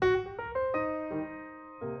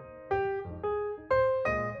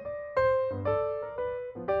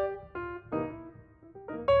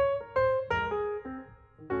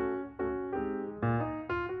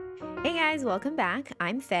Hey guys, welcome back.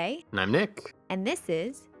 I'm Faye, And I'm Nick. and this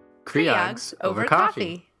is Creogs over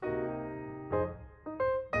coffee.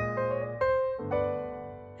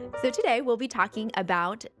 So today we'll be talking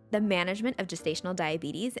about the management of gestational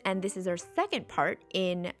diabetes, and this is our second part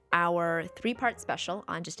in our three-part special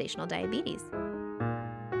on gestational diabetes.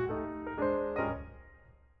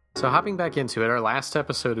 So hopping back into it, our last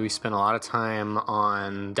episode we spent a lot of time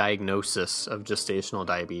on diagnosis of gestational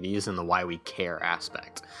diabetes and the why we care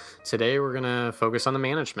aspect. Today we're going to focus on the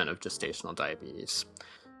management of gestational diabetes.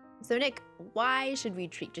 So Nick, why should we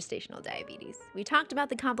treat gestational diabetes? We talked about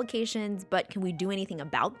the complications, but can we do anything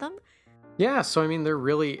about them? Yeah, so there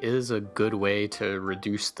really is a good way to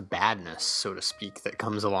reduce the badness, so to speak, that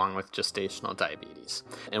comes along with gestational diabetes.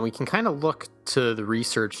 And we can kind of look to the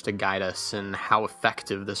research to guide us in how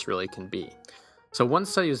effective this really can be. So one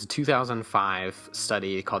study was a 2005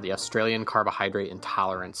 study called the Australian Carbohydrate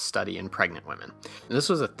Intolerance Study in pregnant women. And this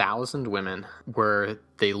was 1,000 women where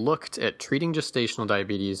they looked at treating gestational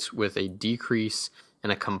diabetes with a decrease in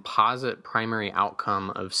a composite primary outcome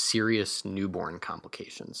of serious newborn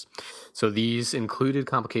complications. So these included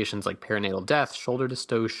complications like perinatal death, shoulder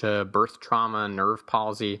dystocia, birth trauma, nerve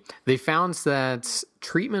palsy. They found that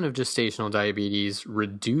treatment of gestational diabetes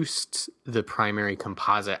reduced the primary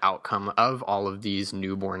composite outcome of all of these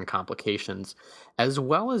newborn complications, as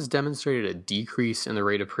well as demonstrated a decrease in the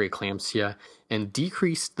rate of preeclampsia and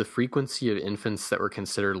decreased the frequency of infants that were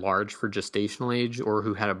considered large for gestational age or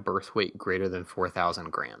who had a birth weight greater than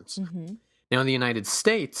 4,000 grams. Now, in the United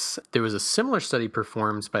States, there was a similar study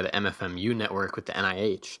performed by the MFMU network with the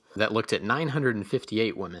NIH that looked at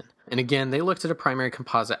 958 women. And again, they looked at a primary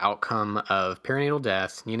composite outcome of perinatal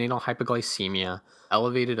death, neonatal hypoglycemia,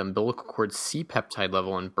 elevated umbilical cord C-peptide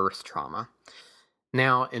level, and birth trauma.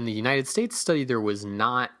 Now, in the United States study, there was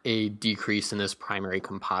not a decrease in this primary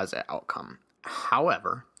composite outcome.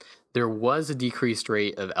 However, there was a decreased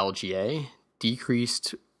rate of LGA,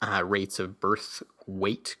 decreased rates of birth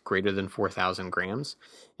weight greater than 4,000 grams,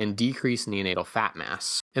 and decreased neonatal fat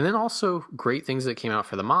mass. And then also great things that came out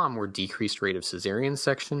for the mom were decreased rate of cesarean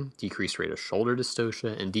section, decreased rate of shoulder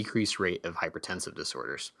dystocia, and decreased rate of hypertensive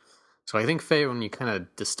disorders. So I think, Faye, when you kind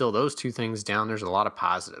of distill those two things down, there's a lot of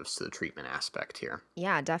positives to the treatment aspect here.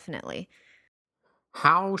 Yeah, definitely.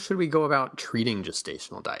 How should we go about treating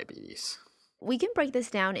gestational diabetes? We can break this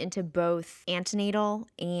down into both antenatal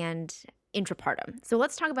and intrapartum. So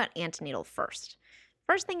let's talk about antenatal first.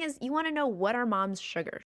 First thing is you want to know what are mom's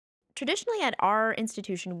sugars. Traditionally at our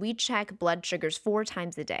institution, we check blood sugars 4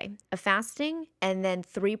 times a day, a fasting and then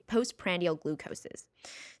 3 postprandial glucoses.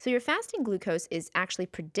 So your fasting glucose is actually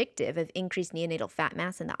predictive of increased neonatal fat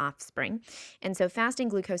mass in the offspring. And so fasting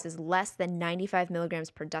glucose is less than 95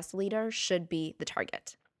 milligrams per deciliter should be the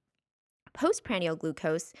target. Postprandial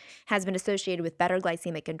glucose has been associated with better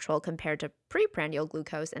glycemic control compared to preprandial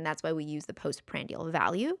glucose, and that's why we use the postprandial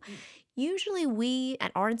value. Usually we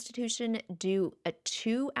at our institution do a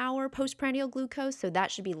 2-hour postprandial glucose, so that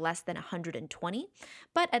should be less than 120.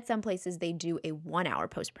 But at some places they do a 1-hour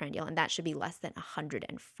postprandial, and that should be less than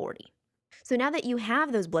 140. So now that you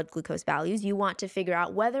have those blood glucose values, you want to figure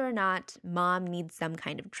out whether or not mom needs some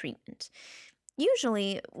kind of treatment.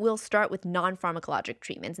 Usually, we'll start with non-pharmacologic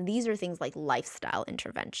treatments, and these are things like lifestyle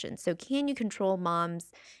interventions. So can you control mom's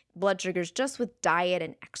blood sugars just with diet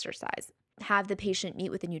and exercise? Have the patient meet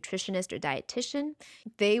with a nutritionist or dietitian.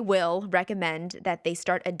 They will recommend that they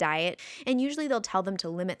start a diet, and usually they'll tell them to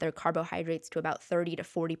limit their carbohydrates to about 30 to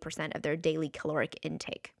 40% of their daily caloric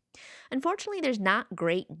intake. Unfortunately, there's not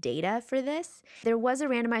great data for this. There was a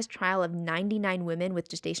randomized trial of 99 women with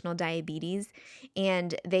gestational diabetes,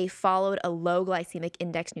 and they followed a low glycemic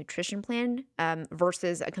index nutrition plan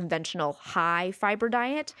versus a conventional high fiber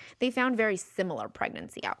diet. They found very similar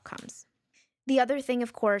pregnancy outcomes. The other thing,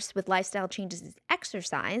 of course, with lifestyle changes is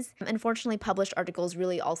exercise. Unfortunately, published articles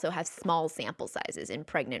really also have small sample sizes in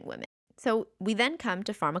pregnant women. So we then come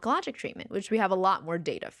to pharmacologic treatment, which we have a lot more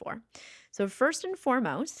data for. So first and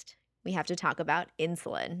foremost, we have to talk about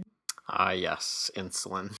insulin. Yes,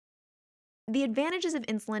 insulin. The advantages of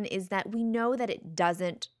insulin is that we know that it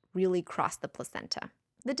doesn't really cross the placenta.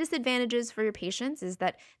 The disadvantages for your patients is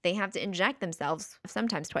that they have to inject themselves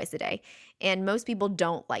sometimes twice a day, and most people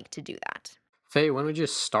don't like to do that. Faye, when would you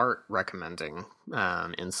start recommending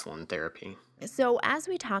insulin therapy? So as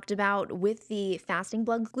we talked about with the fasting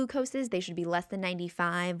blood glucoses, they should be less than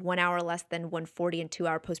 95, 1 hour less than 140, and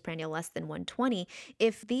 2-hour postprandial less than 120.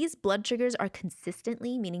 If these blood sugars are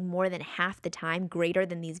consistently, meaning more than half the time greater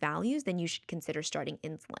than these values, then you should consider starting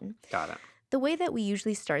insulin. Got it. The way that we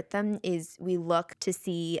usually start them is we look to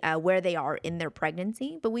see where they are in their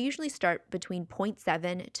pregnancy, but we usually start between zero point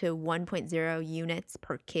 0.7 to 1.0 units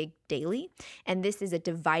per kg daily. And this is a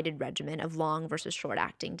divided regimen of long versus short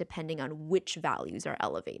acting, depending on which values are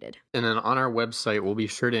elevated. And then on our website, we'll be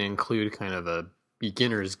sure to include kind of a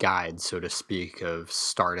beginner's guide, so to speak, of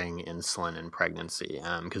starting insulin in pregnancy,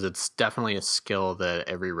 because it's definitely a skill that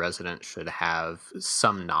every resident should have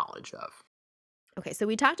some knowledge of. Okay, so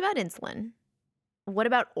we talked about insulin. What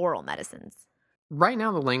about oral medicines? Right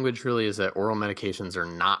now, the language really is that oral medications are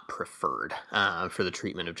not preferred for the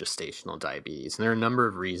treatment of gestational diabetes. And there are a number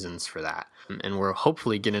of reasons for that. And we'll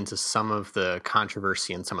hopefully get into some of the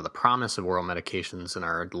controversy and some of the promise of oral medications in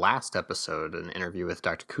our last episode, an interview with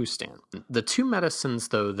Dr. Kustan. The two medicines,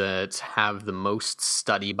 though, that have the most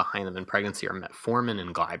study behind them in pregnancy are metformin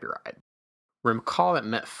and glyburide. Recall that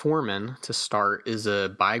metformin, to start, is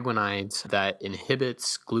a biguanide that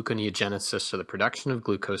inhibits gluconeogenesis, or the production of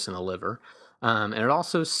glucose in the liver, and it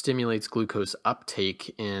also stimulates glucose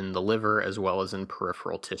uptake in the liver as well as in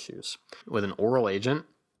peripheral tissues. With an oral agent,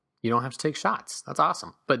 you don't have to take shots. That's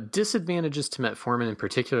awesome. But disadvantages to metformin, in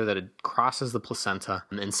particular, that it crosses the placenta.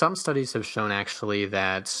 And some studies have shown actually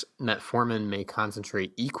that metformin may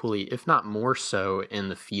concentrate equally, if not more so, in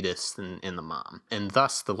the fetus than in the mom. And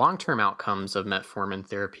thus, the long-term outcomes of metformin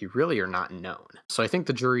therapy really are not known. So I think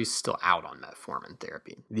the jury's still out on metformin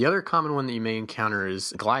therapy. The other common one that you may encounter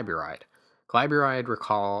is glyburide. Glyburide,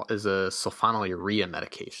 recall, is a sulfonylurea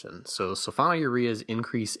medication. So sulfonylureas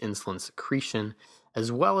increase insulin secretion, as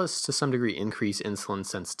well as to some degree increase insulin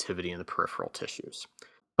sensitivity in the peripheral tissues.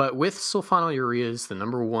 But with sulfonylureas, the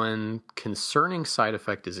number one concerning side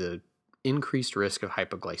effect is an increased risk of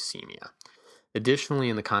hypoglycemia. Additionally,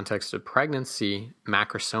 in the context of pregnancy,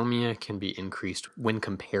 macrosomia can be increased when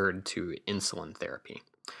compared to insulin therapy.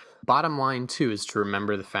 Bottom line, too, is to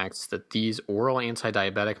remember the fact that these oral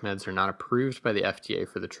anti-diabetic meds are not approved by the FDA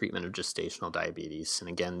for the treatment of gestational diabetes. And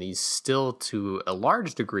again, these still, to a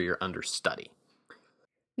large degree, are under study.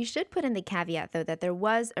 We should put in the caveat, though, that there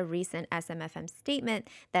was a recent SMFM statement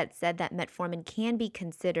that said that metformin can be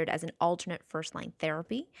considered as an alternate first-line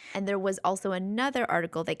therapy. And there was also another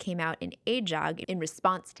article that came out in AJOG in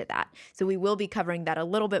response to that. So we will be covering that a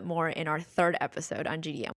little bit more in our third episode on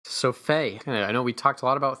GDM. So Faye, I know we talked a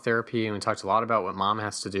lot about therapy and we talked a lot about what mom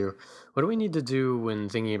has to do. What do we need to do when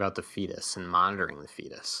thinking about the fetus and monitoring the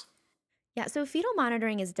fetus? Yeah, so fetal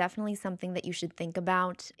monitoring is definitely something that you should think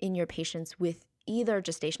about in your patients with either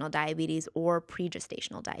gestational diabetes or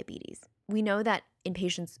pregestational diabetes. We know that in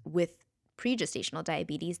patients with pregestational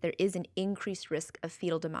diabetes, there is an increased risk of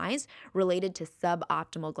fetal demise related to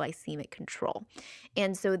suboptimal glycemic control.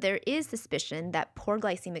 And so there is suspicion that poor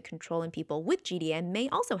glycemic control in people with GDM may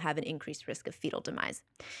also have an increased risk of fetal demise.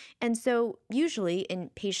 And so usually in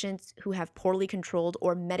patients who have poorly controlled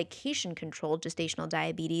or medication controlled gestational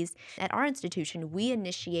diabetes, at our institution, we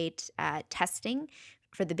initiate testing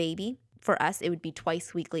for the baby. For us, it would be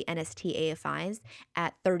twice weekly NST-AFIs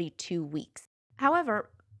at 32 weeks.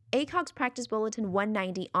 However, ACOG's Practice Bulletin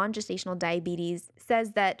 190 on gestational diabetes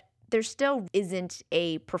says that there still isn't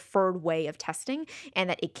a preferred way of testing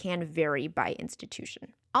and that it can vary by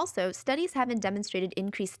institution. Also, studies haven't demonstrated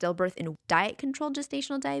increased stillbirth in diet-controlled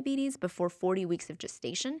gestational diabetes before 40 weeks of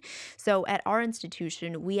gestation. So at our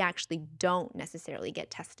institution, we actually don't necessarily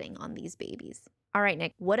get testing on these babies. All right,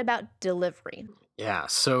 Nick, what about delivery? Yeah,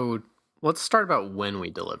 so let's start about when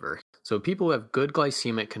we deliver. So people who have good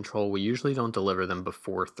glycemic control, we usually don't deliver them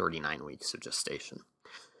before 39 weeks of gestation.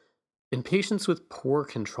 In patients with poor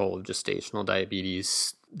control of gestational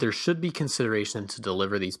diabetes, there should be consideration to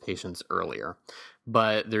deliver these patients earlier,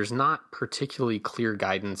 but there's not particularly clear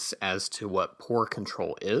guidance as to what poor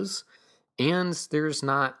control is, and there's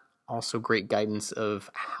not also great guidance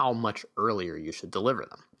of how much earlier you should deliver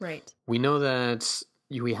them. Right. We know that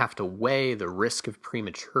we have to weigh the risk of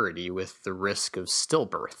prematurity with the risk of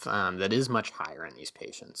stillbirth that is much higher in these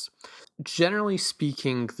patients. Generally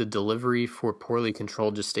speaking, the delivery for poorly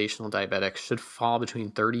controlled gestational diabetics should fall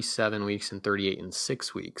between 37 weeks and 38 and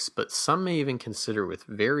 6 weeks, but some may even consider with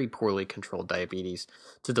very poorly controlled diabetes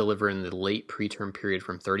to deliver in the late preterm period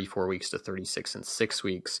from 34 weeks to 36 and 6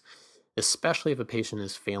 weeks, especially if a patient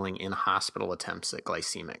is failing in hospital attempts at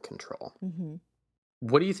glycemic control. Mm-hmm.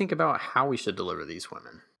 What do you think about how we should deliver these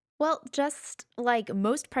women? Well, just like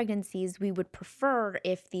most pregnancies, we would prefer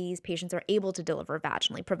if these patients are able to deliver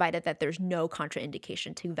vaginally, provided that there's no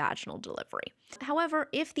contraindication to vaginal delivery. However,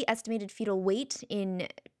 if the estimated fetal weight in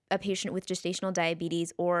a patient with gestational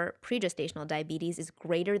diabetes or pregestational diabetes is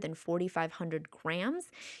greater than 4,500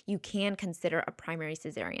 grams, you can consider a primary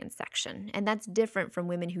cesarean section. And that's different from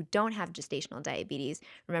women who don't have gestational diabetes.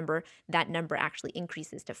 Remember, that number actually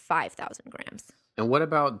increases to 5,000 grams. And what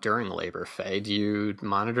about during labor, Faye? Do you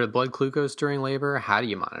monitor the blood glucose during labor? How do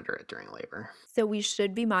you monitor it during labor? So we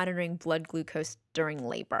should be monitoring blood glucose during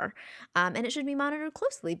labor. And it should be monitored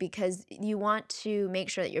closely because you want to make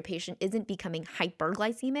sure that your patient isn't becoming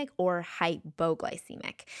hyperglycemic or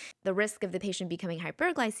hypoglycemic. The risk of the patient becoming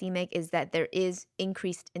hyperglycemic is that there is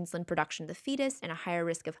increased insulin production in the fetus and a higher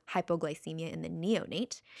risk of hypoglycemia in the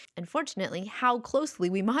neonate. Unfortunately, how closely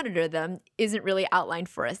we monitor them isn't really outlined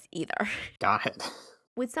for us either. Got it.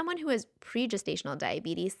 With someone who has pregestational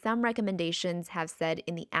diabetes, some recommendations have said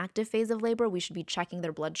in the active phase of labor, we should be checking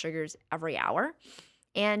their blood sugars every hour.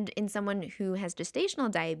 And in someone who has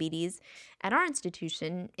gestational diabetes, at our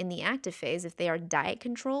institution, in the active phase, if they are diet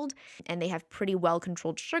controlled and they have pretty well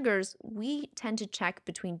controlled sugars, we tend to check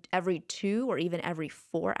between every 2 or even every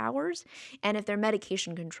 4 hours. And if they're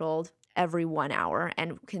medication controlled, every 1 hour,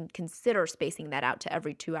 and can consider spacing that out to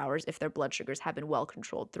every 2 hours if their blood sugars have been well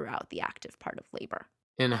controlled throughout the active part of labor.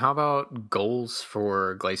 And how about goals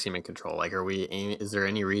for glycemic control? Like, is there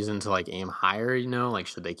any reason to aim higher, Like,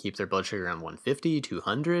 should they keep their blood sugar around 150,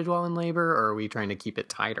 200 while in labor, or are we trying to keep it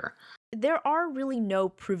tighter? There are really no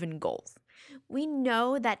proven goals. We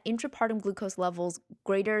know that intrapartum glucose levels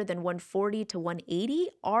greater than 140 to 180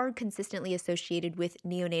 are consistently associated with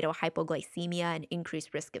neonatal hypoglycemia and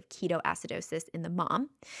increased risk of ketoacidosis in the mom.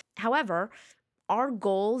 However, our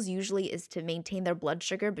goals usually is to maintain their blood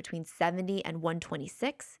sugar between 70 and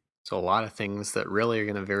 126. So a lot of things that really are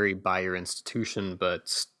going to vary by your institution,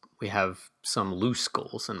 but we have some loose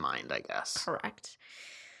goals in mind, I guess. Correct.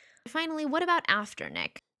 Finally, what about after,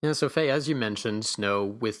 Nick? Yeah, so Faye, as you mentioned,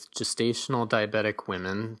 with gestational diabetic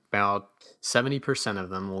women, about 70% of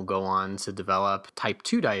them will go on to develop type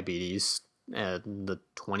 2 diabetes the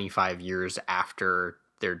 25 years after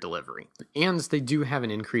their delivery. And they do have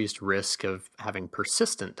an increased risk of having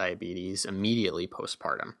persistent diabetes immediately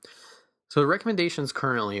postpartum. So the recommendations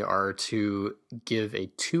currently are to give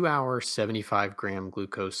a 2-hour 75-gram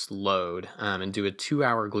glucose load and do a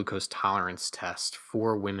 2-hour glucose tolerance test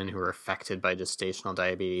for women who are affected by gestational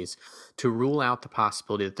diabetes to rule out the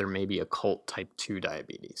possibility that there may be occult type 2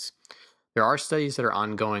 diabetes. There are studies that are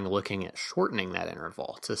ongoing looking at shortening that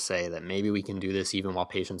interval to say that maybe we can do this even while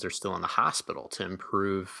patients are still in the hospital to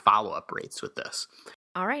improve follow-up rates with this.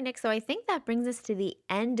 All right, Nick. So I think that brings us to the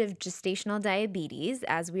end of gestational diabetes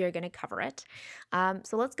as we are going to cover it.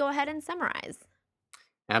 So let's go ahead and summarize.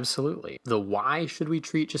 Absolutely. The why should we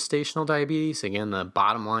treat gestational diabetes? Again, the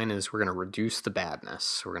bottom line is we're going to reduce the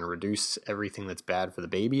badness. We're going to reduce everything that's bad for the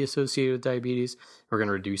baby associated with diabetes. We're going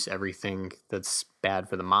to reduce everything that's bad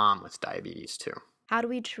for the mom with diabetes too. How do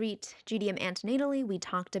we treat GDM antenatally? We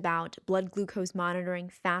talked about blood glucose monitoring,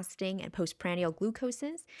 fasting, and postprandial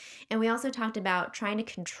glucoses. And we also talked about trying to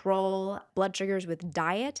control blood sugars with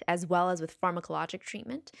diet as well as with pharmacologic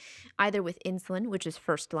treatment, either with insulin, which is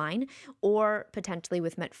first line, or potentially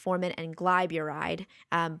with metformin and glyburide,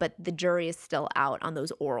 but the jury is still out on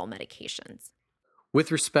those oral medications.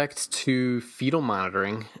 With respect to fetal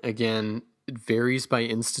monitoring, again, it varies by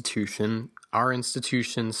institution. Our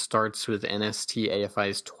institution starts with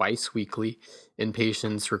NST-AFIs twice weekly in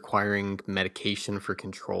patients requiring medication for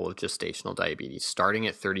control of gestational diabetes, starting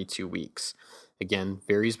at 32 weeks. Again,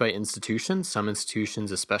 varies by institution. Some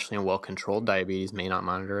institutions, especially in well-controlled diabetes, may not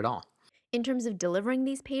monitor at all. In terms of delivering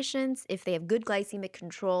these patients, if they have good glycemic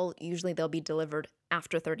control, usually they'll be delivered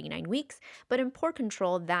after 39 weeks. But in poor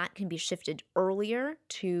control, that can be shifted earlier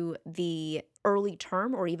to the early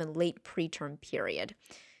term or even late preterm period.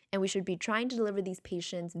 And we should be trying to deliver these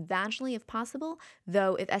patients vaginally if possible,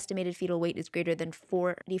 though if estimated fetal weight is greater than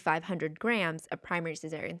 4,500 grams, a primary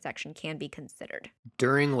cesarean section can be considered.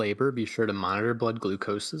 During labor, be sure to monitor blood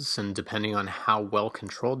glucoses, and depending on how well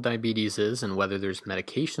controlled diabetes is and whether there's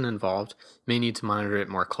medication involved, may need to monitor it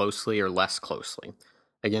more closely or less closely.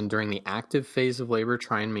 Again, during the active phase of labor,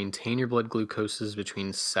 try and maintain your blood glucoses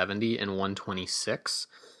between 70 and 126.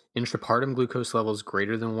 Intrapartum glucose levels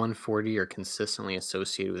greater than 140 are consistently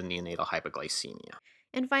associated with neonatal hypoglycemia.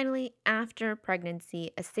 And finally, after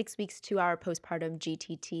pregnancy, a 6 weeks, 2-hour postpartum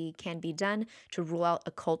GTT can be done to rule out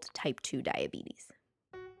occult type 2 diabetes.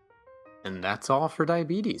 And that's all for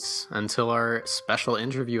diabetes until our special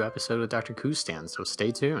interview episode with Dr. Kustan, so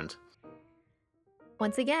stay tuned.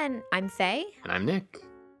 Once again, I'm Faye. And I'm Nick.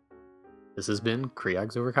 This has been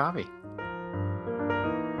Creogs Over Coffee.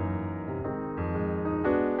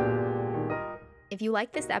 If you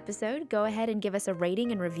like this episode, go ahead and give us a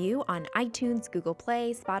rating and review on iTunes, Google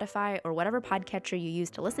Play, Spotify, or whatever podcatcher you use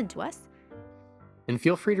to listen to us. And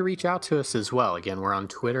feel free to reach out to us as well. Again, we're on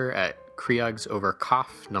Twitter at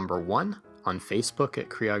CreogsOverCoff1, on Facebook at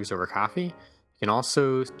CreogsOverCoffee. You can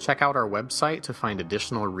also check out our website to find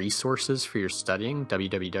additional resources for your studying,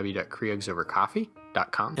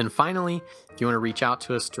 www.creogsovercoffee.com. And finally, if you want to reach out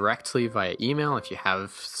to us directly via email, if you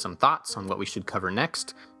have some thoughts on what we should cover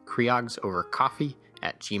next,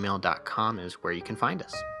 creogsovercoffee@gmail.com is where you can find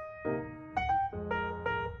us.